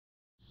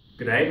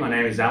G'day, my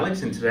name is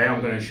Alex and today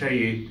I'm going to show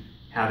you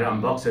how to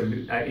unbox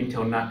an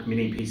Intel NUC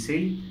mini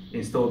PC,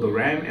 install the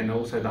RAM and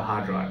also the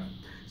hard drive.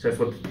 So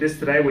for this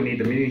today we need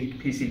the mini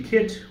PC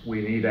kit, we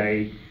need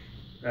a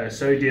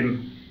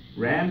sodium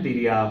RAM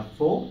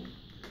DDR4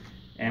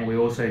 and we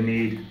also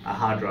need a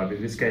hard drive. In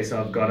this case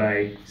I've got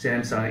a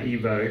Samsung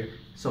Evo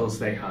solid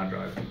state hard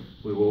drive.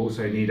 We will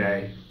also need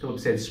a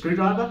Phillips head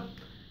screwdriver.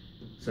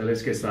 So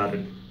let's get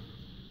started.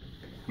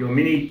 Your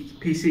mini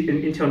PC,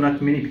 an Intel NUC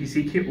mini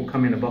PC kit will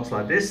come in a box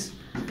like this,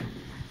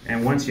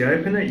 and once you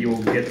open it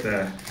you'll get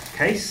the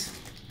case,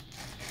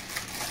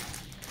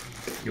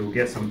 you'll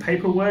get some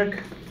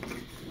paperwork,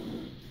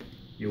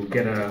 you'll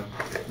get a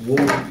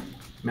wall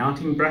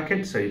mounting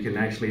bracket so you can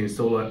actually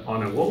install it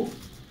on a wall,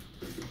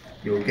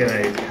 you'll get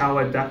a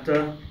power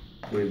adapter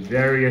with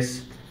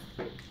various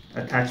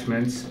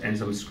attachments and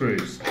some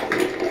screws.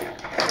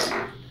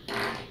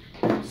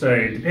 So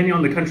depending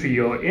on the country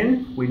you're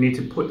in, we need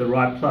to put the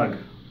right plug.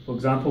 For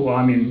example,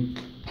 I'm in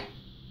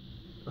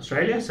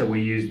Australia, so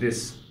we use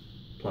this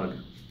plug.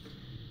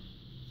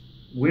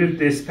 With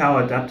this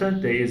power adapter,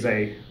 there is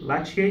a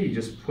latch here. You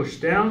just push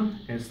down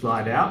and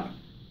slide out,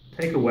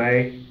 take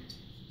away,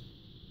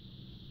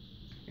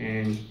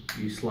 and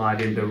you slide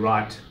in the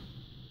right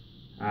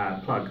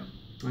plug.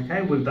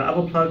 Okay, with the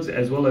other plugs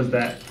as well as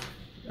that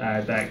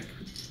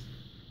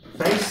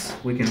face,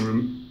 we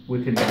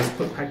can just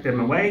pack them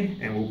away,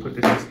 and we'll put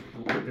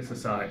this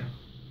aside.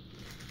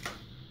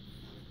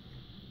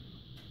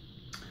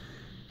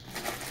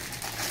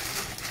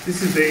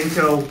 This is the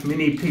Intel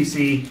Mini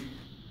PC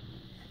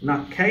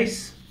NUC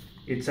case.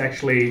 It's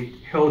actually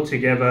held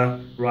together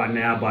right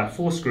now by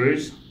 4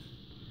 screws,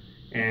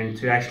 and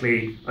to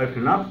actually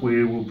open it up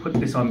we will put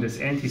this on this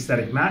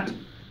anti-static mat.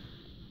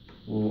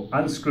 We'll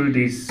unscrew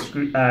these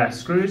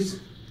screws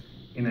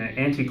in an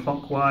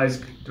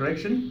anti-clockwise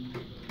direction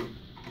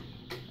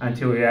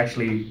until it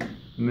actually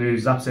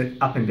moves up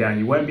and down.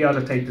 You won't be able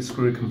to take the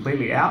screw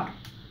completely out,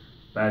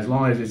 but as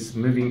long as it's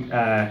moving,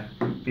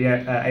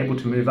 able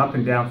to move up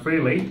and down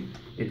freely,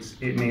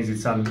 it means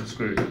it's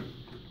unscrewed.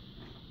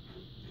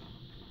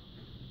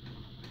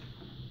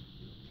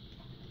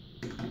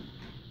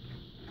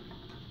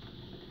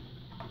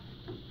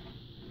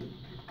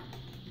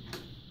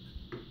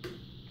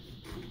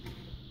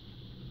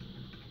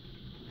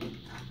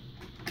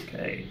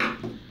 Okay,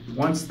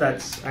 once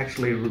that's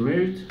actually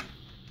removed,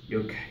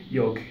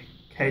 your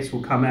case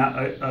will come out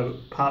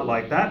apart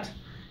like that.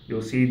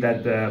 You'll see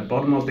that the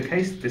bottom of the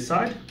case, this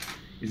side,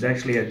 is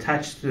actually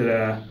attached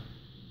to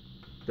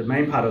the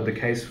main part of the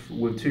case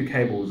with 2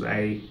 cables,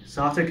 a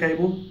SATA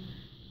cable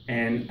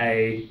and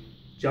a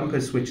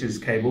jumper switches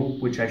cable,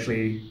 which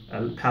actually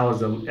powers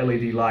the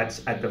LED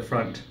lights at the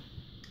front.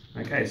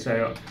 Okay,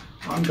 so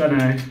I'm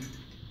gonna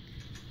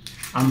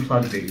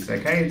unplug these.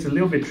 Okay, it's a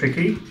little bit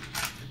tricky,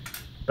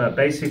 but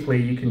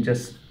basically you can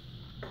just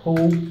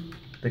pull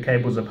the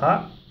cables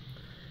apart.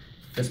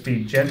 Just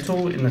be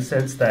gentle in the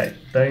sense that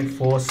don't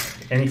force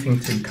anything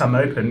to come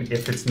open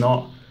if it's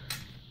not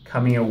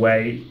coming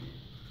away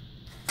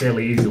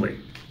fairly easily.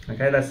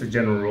 Okay, that's the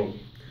general rule.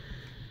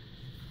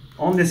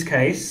 On this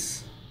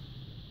case,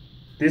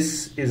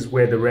 this is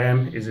where the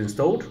RAM is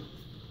installed.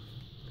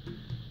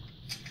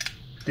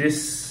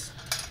 This,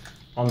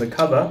 on the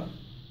cover,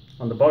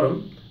 on the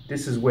bottom,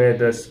 this is where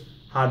this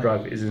hard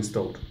drive is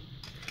installed.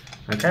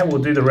 Okay,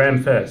 we'll do the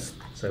RAM first.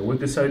 So with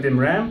the sodium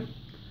RAM,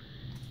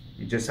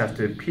 you just have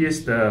to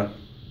pierce the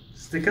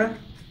sticker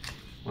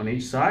on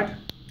each side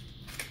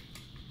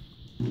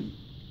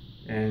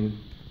and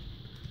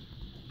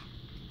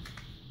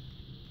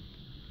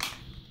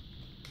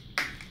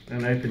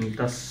then open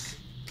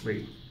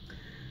thusly.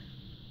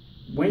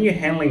 When you're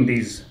handling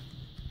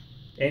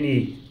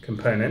any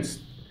components,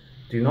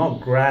 do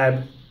not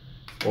grab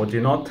or do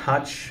not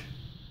touch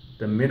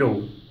the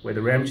middle where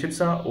the RAM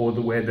chips are or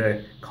where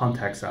the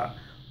contacts are.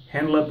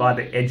 Handle it by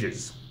the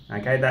edges.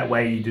 Okay, that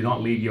way you do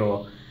not leave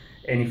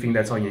anything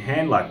that's on your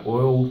hand, like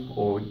oil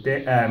or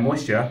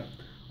moisture,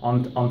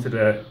 onto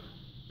the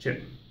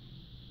chip.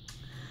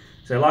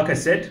 So like I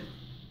said,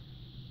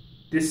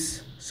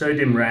 this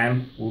sodium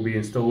RAM will be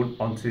installed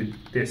onto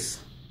this.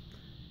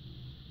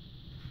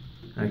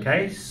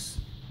 Okay,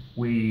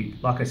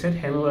 like I said,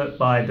 handle it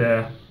by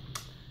the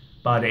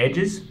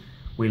edges.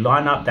 We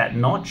line up that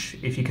notch.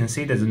 If you can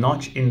see, there's a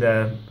notch in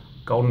the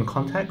golden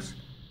contacts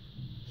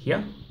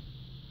here,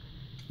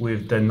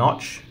 with the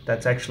notch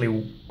that's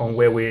actually on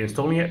where we're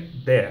installing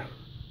it there.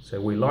 So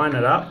we line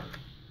it up,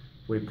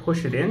 we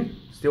push it in,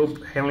 still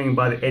handling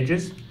by the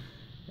edges,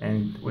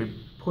 and we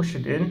push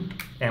it in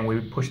and we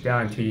push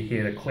down until you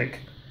hear the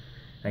click.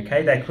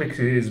 Okay, that click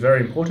is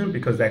very important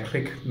because that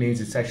click means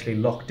it's actually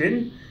locked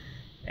in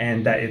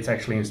and that it's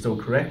actually installed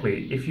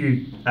correctly. If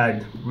you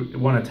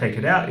want to take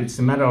it out, it's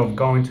a matter of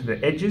going to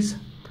the edges,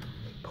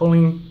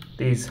 pulling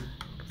these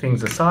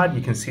things aside.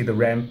 You can see the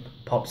RAM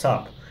pops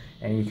up,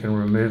 and you can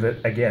remove it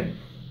again.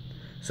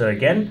 So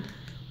again,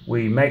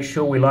 we make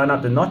sure we line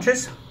up the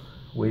notches,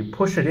 we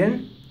push it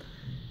in,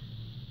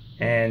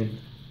 and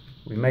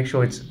we make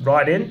sure it's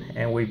right in,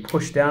 and we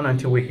push down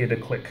until we hear the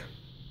click.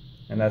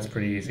 And that's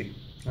pretty easy.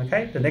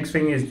 Okay, the next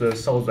thing is the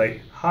solid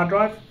state hard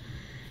drive.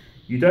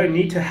 You don't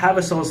need to have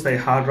a solid state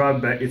hard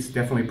drive, but it's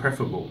definitely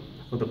preferable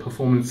for the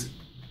performance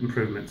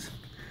improvements.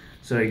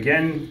 So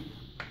again,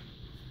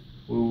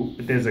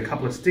 there's a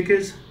couple of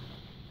stickers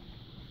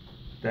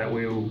that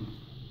we'll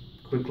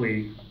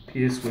quickly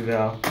pierce with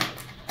our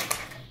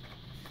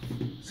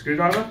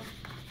screwdriver,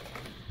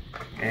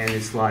 and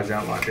it slides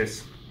out like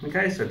this.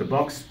 Okay, so the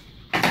box,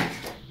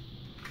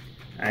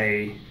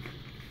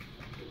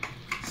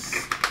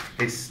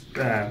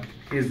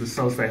 here's the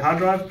solid state hard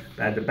drive.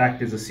 At the back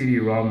there's a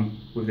CD-ROM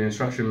with the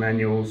instruction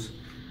manuals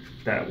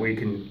that we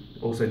can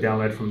also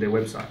download from their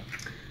website.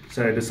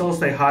 So the solid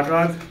state hard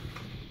drive,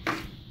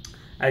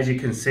 as you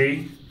can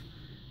see,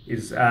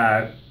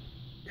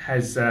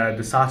 has the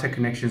SATA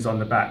connections on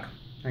the back.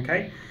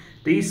 Okay,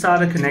 these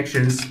SATA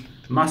connections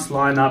must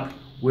line up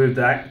with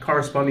the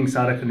corresponding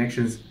SATA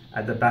connections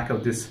at the back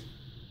of this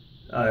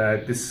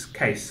this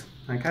case.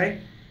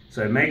 Okay,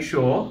 so make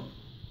sure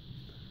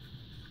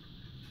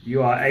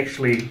you are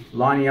actually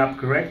lining up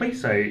correctly.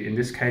 So in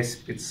this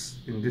case, it's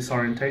in this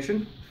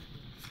orientation,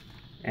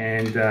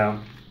 and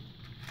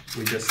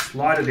we just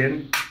slide it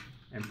in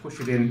and push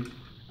it in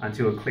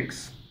until it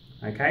clicks.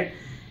 Okay,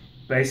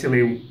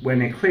 basically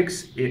when it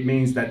clicks, it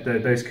means that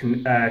those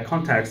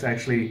contacts are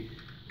actually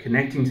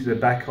connecting to the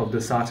back of the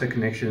SATA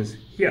connections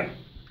here.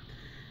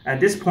 At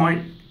this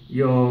point,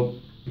 you're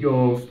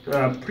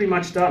pretty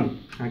much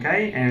done.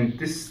 Okay, and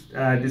this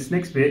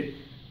next bit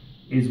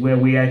is where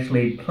we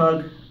actually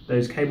plug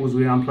those cables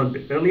we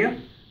unplugged earlier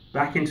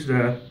back into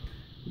the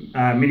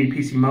mini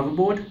PC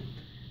motherboard,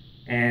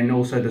 and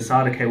also the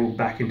SATA cable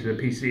back into the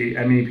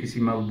mini PC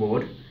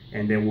motherboard,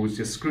 and then we'll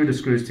just screw the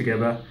screws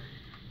together,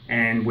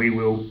 and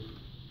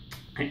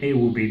it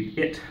will be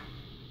it.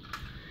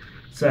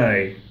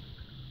 So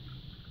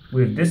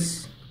with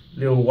this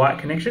little white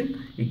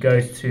connection, it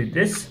goes to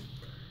this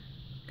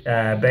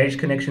beige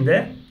connection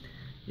there.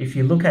 If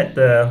you look at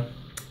the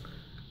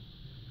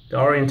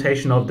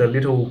orientation of the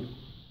little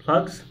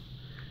plugs,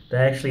 they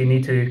actually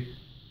need to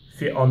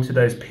fit onto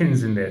those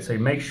pins in there. So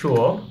make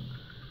sure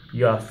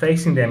you are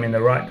facing them in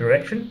the right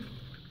direction,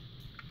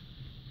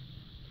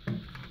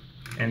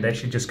 and they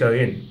should just go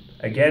in.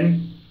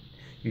 Again,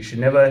 you should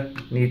never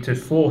need to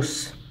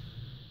force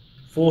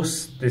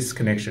this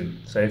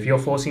connection. So if you're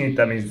forcing it,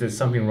 that means there's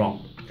something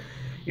wrong.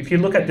 If you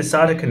look at the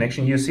SATA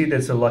connection, you'll see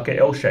there's like an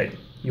L shape.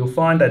 You'll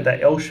find that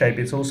L shape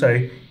is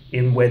also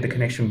in where the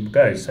connection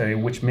goes. So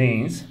which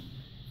means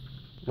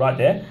right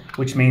there,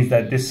 which means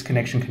that this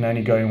connection can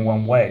only go in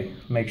one way.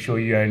 Make sure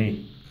you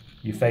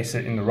face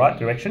it in the right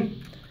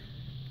direction,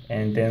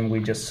 and then we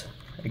just,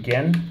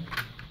 again,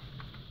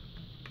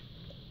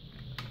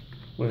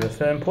 with a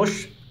firm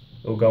push,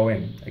 it'll go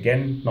in.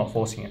 Again, not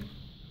forcing it.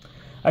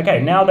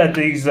 Okay, now that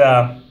these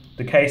the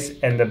case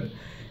and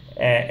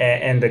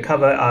the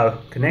cover are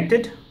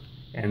connected,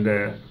 and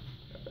the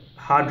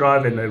hard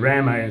drive and the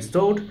RAM are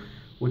installed,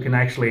 we can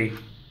actually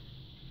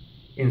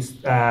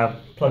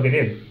plug it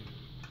in.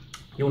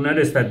 You'll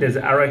notice that there's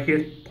an arrow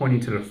here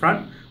pointing to the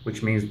front,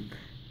 which means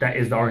that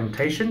is the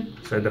orientation.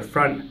 So the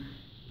front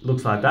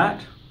looks like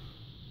that.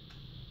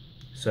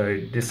 So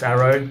this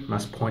arrow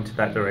must point to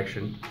that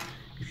direction.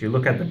 If you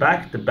look at the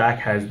back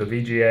has the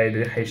VGA,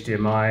 the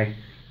HDMI,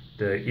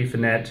 the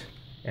Ethernet,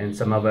 and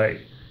some other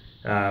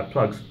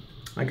plugs.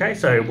 Okay,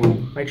 so we'll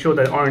make sure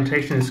that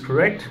orientation is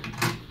correct.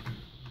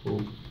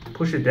 We'll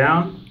push it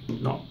down,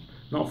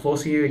 not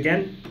forcing you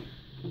again,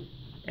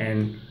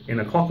 and in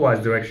a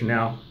clockwise direction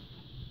now,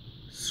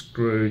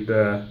 screw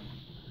the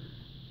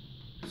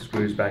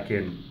screws back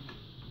in.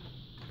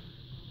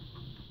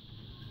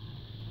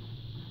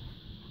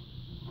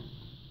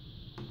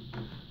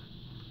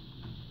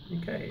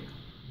 Okay.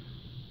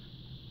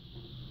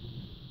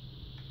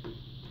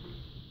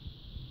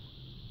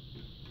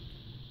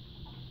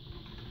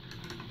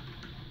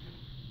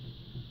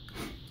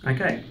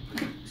 Okay,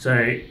 so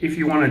if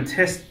you want to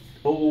test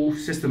all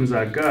systems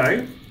are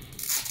go,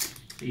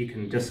 you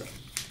can just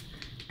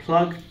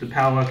plug the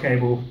power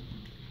cable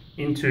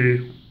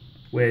into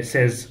where it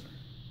says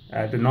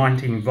the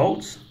 19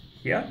 volts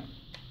here,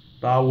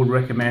 but I would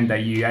recommend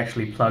that you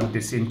actually plug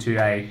this into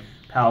a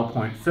power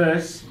point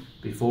first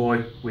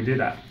before we do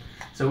that.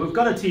 So we've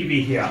got a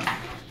TV here,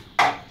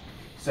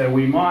 so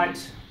we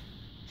might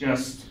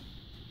just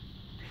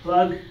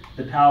plug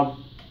the power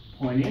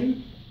point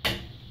in,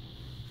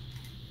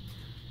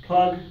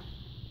 plug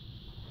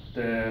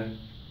the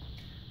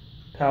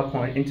power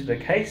point into the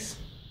case.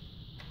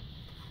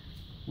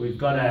 We've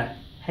got a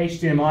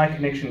HDMI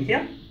connection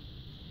here,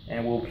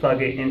 and we'll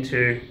plug it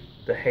into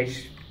the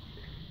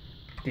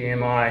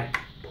HDMI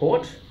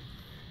port,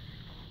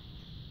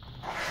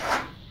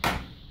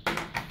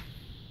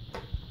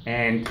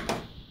 and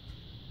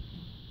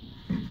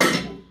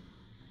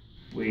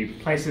we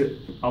place it,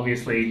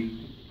 obviously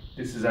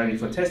this is only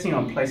for testing,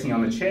 I'm placing it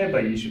on the chair,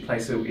 but you should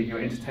place it in your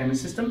entertainment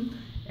system.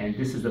 And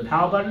this is the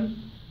power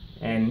button,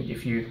 and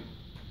if you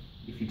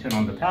turn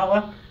on the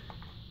power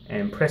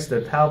and press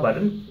the power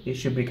button, it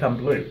should become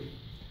blue.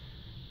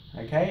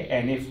 Okay,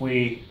 and if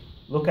we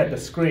look at the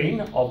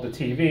screen of the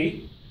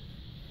TV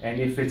and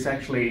if it's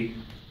actually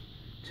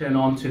turned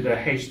on to the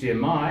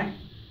HDMI,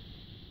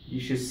 you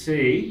should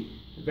see,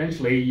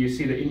 eventually you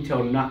see the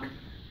Intel NUC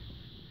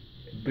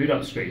boot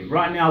up screen.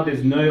 Right now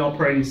there's no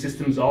operating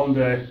systems on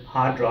the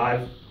hard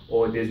drive,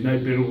 or there's no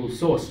bootable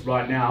source.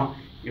 Right now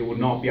it will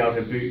not be able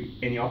to boot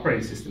any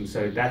operating system,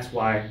 so that's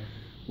why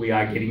we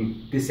are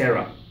getting this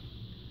error,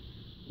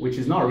 which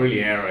is not really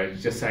an error,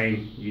 it's just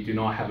saying you do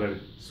not have a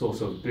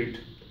source of boot.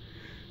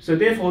 So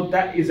therefore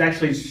that is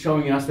actually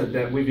showing us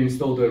that we've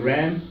installed the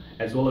RAM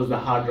as well as the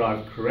hard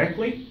drive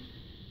correctly.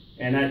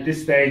 And at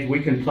this stage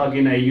we can plug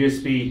in a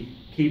USB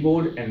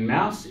keyboard and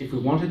mouse if we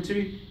wanted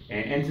to,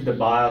 and enter the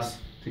BIOS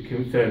to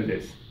confirm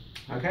this.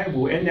 Okay,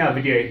 we'll end our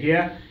video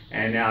here,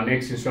 and our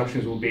next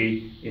instructions will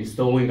be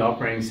installing the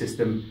operating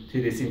system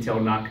to this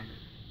Intel NUC,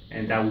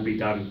 and that will be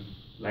done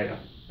later.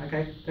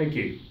 Okay, thank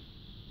you.